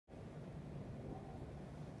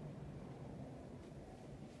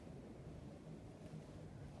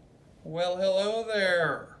Well, hello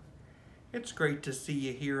there. It's great to see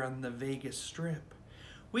you here on the Vegas Strip.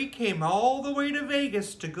 We came all the way to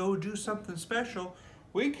Vegas to go do something special.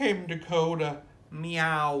 We came to go to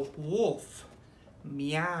Meow Wolf.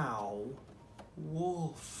 Meow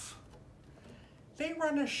Wolf. They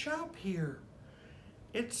run a shop here.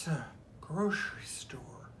 It's a grocery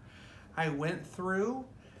store. I went through.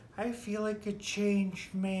 I feel like a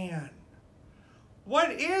changed man.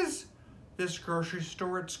 What is this grocery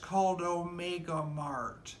store? It's called Omega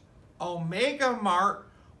Mart. Omega Mart?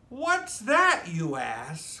 What's that, you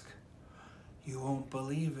ask? You won't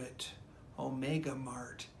believe it. Omega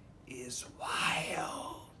Mart is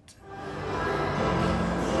wild.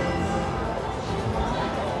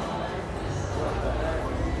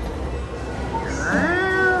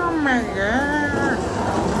 Oh my God.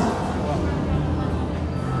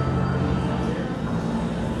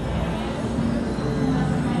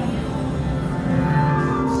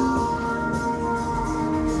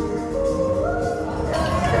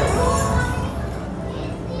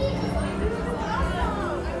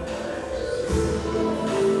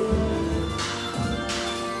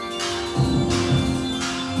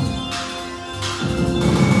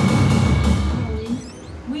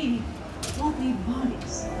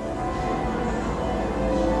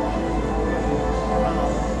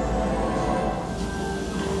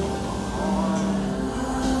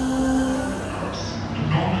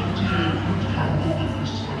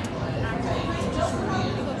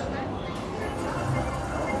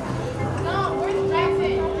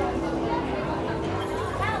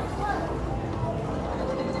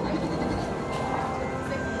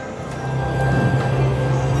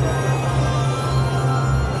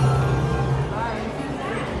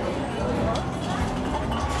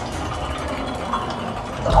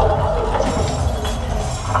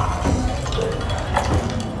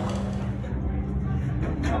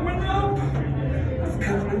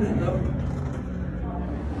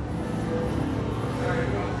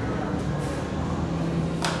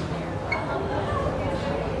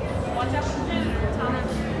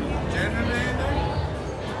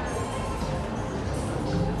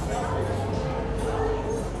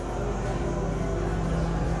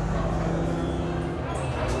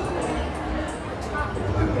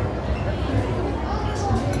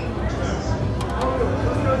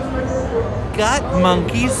 Gut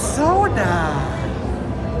Monkey Soda.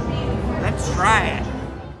 Let's try it.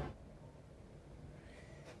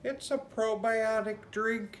 It's a probiotic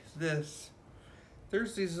drink, this.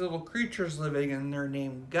 There's these little creatures living in there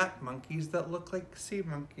named gut monkeys that look like sea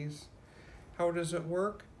monkeys. How does it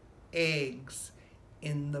work? Eggs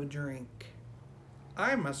in the drink.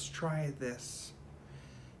 I must try this.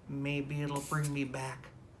 Maybe it'll bring me back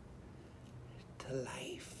to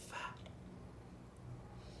life.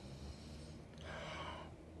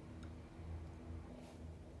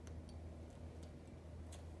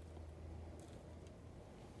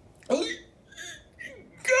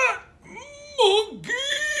 Gut monkey!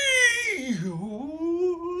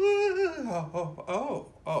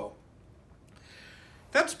 Oh.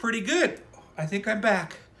 That's pretty good. I think I'm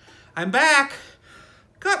back. I'm back.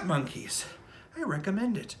 Gut monkeys. I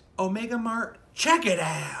recommend it. Omega Mart, check it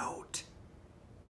out.